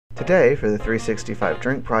Today, for the 365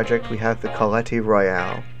 drink project, we have the Colletti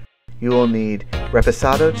Royale. You will need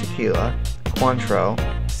Reposado Tequila, Cointreau,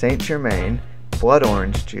 Saint Germain, blood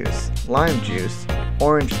orange juice, lime juice,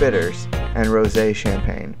 orange bitters, and Rosé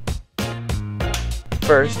Champagne.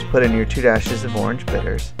 First, put in your 2 dashes of orange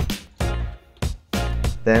bitters,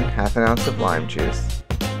 then half an ounce of lime juice,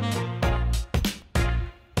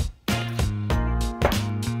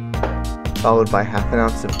 followed by half an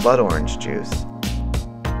ounce of blood orange juice,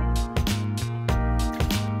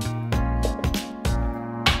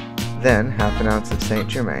 then half an ounce of Saint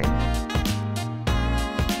Germain,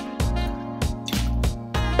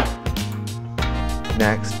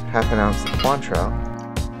 next half an ounce of Cointreau,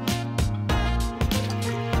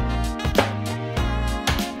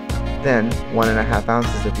 then 1.5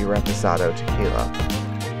 ounces of your Reposado Tequila.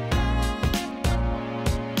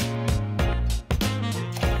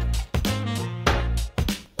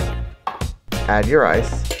 Add your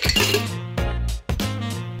ice,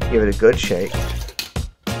 give it a good shake,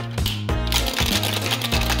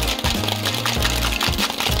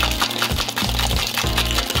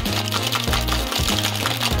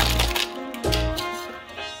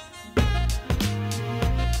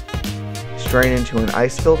 strain into an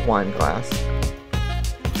ice-filled wine glass,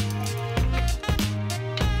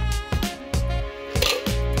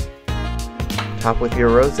 top with your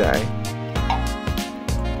rosé,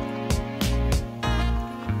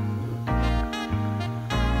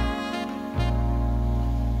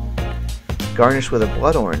 garnish with a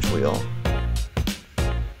blood orange wheel,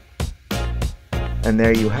 and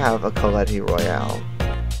there you have a Colletti Royale.